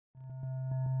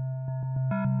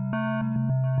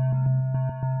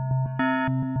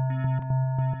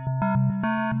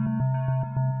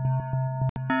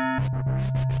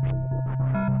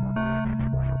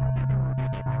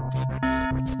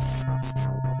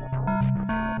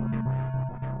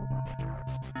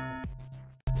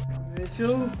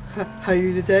So, how are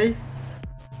you today?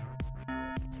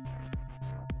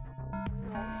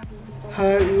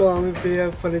 How long have you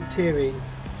been volunteering?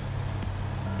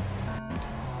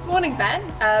 Morning Ben,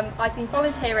 I've been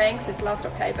volunteering since last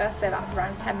October, so that's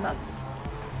around 10 months.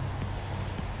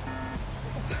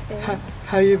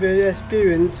 How you been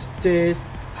experienced did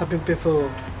happen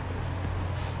before?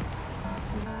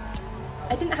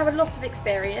 I didn't have a lot of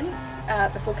experience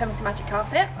before coming to Magic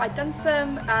Carpet. I'd done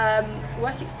some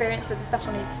work experience with a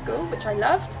special needs school, which I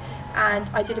loved, and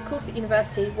I did a course at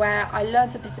university where I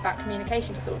learnt a bit about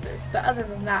communication disorders, but other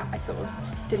than that I sort of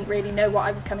didn't really know what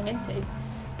I was coming into.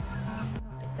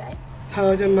 Big day. How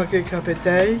was a Magic Carpet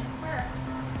day?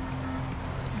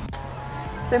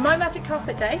 So my Magic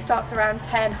Carpet day starts around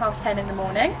 10, half 10 in the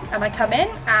morning, and I come in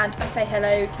and I say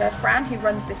hello to Fran, who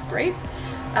runs this group.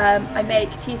 I make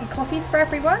teas and coffees for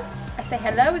everyone. I say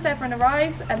hello as everyone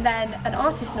arrives, and then an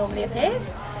artist normally appears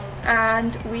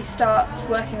and we start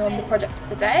working on the project of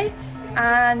the day,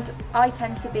 and I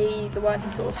tend to be the one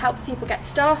who sort of helps people get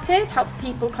started, helps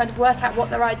people kind of work out what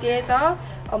their ideas are.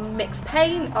 I'll mix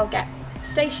paint, I'll get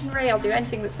stationery, I'll do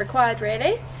anything that's required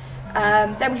really.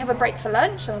 Then we have a break for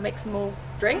lunch and I'll make some more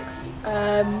drinks.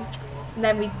 And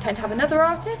then we tend to have another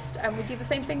artist and we do the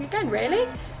same thing again really.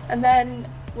 And then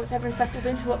once everyone's settled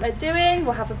into what they're doing,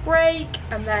 we'll have a break,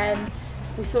 and then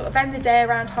we sort of end the day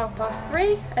around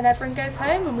 3:30 and everyone goes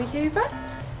home and we hoover,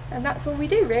 and that's all we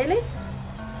do really.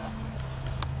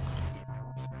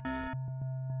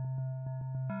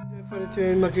 You're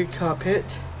volunteering Magic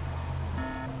Carpet.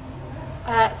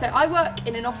 So I work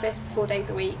in an office 4 days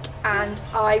a week, and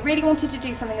I really wanted to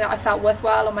do something that I felt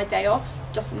worthwhile on my day off,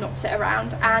 just not sit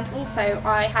around, and also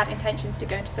I had intentions to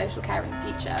go into social care in the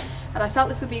future, and I felt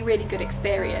this would be a really good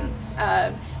experience.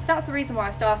 That's the reason why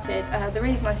I started. The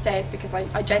reason I stay is because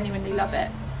I genuinely love it,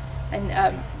 and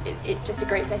it's just a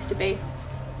great place to be.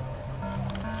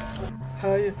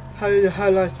 How are the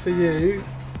highlights for you?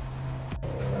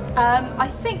 I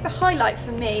think the highlight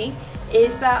for me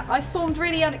is that I formed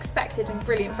really unexpected and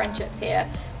brilliant friendships here,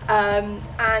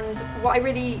 and what I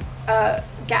really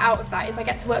get out of that is I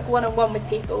get to work one-on-one with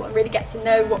people and really get to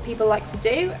know what people like to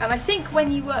do. And I think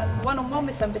when you work one-on-one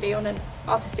with somebody on an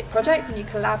artistic project and you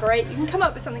collaborate, you can come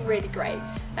up with something really great,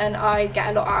 and I get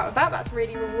a lot out of that. That's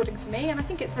really rewarding for me, and I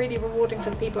think it's really rewarding for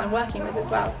the people I'm working with as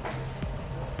well.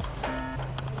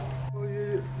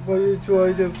 What you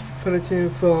enjoy the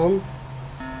volunteering from?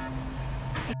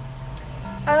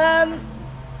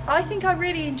 I think I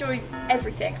really enjoy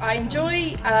everything. I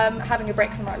enjoy having a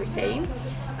break from my routine.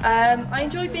 I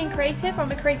enjoy being creative.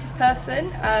 I'm a creative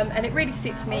person, and it really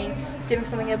suits me doing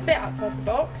something a bit outside the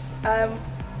box.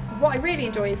 What I really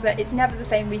enjoy is that it's never the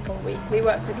same week on week. We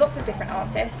work with lots of different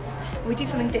artists, and we do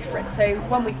something different. So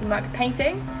one week we might be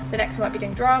painting, the next we might be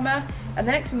doing drama, and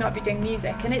the next we might be doing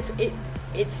music, and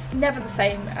it's never the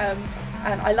same,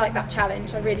 and I like that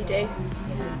challenge, I really do.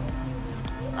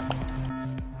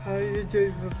 How are you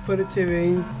doing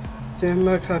volunteering to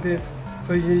Magic Carpet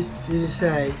for you to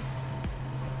say?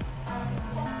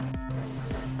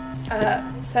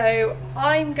 So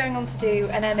I'm going on to do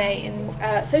an MA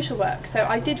in social work, so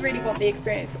I did really want the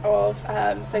experience of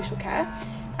social care,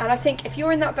 and I think if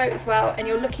you're in that boat as well and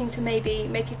you're looking to maybe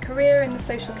make a career in the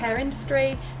social care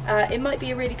industry, it might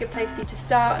be a really good place for you to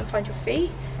start and find your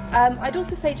feet. I'd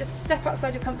also say just step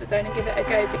outside your comfort zone and give it a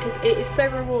go, because it is so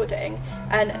rewarding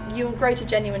and you'll grow to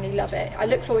genuinely love it. I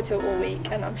look forward to it all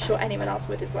week, and I'm sure anyone else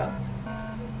would as well.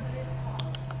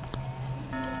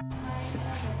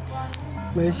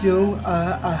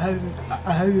 I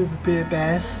hope you will be the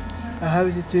best. I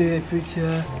hope you do in the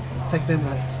future. Thank you very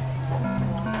much.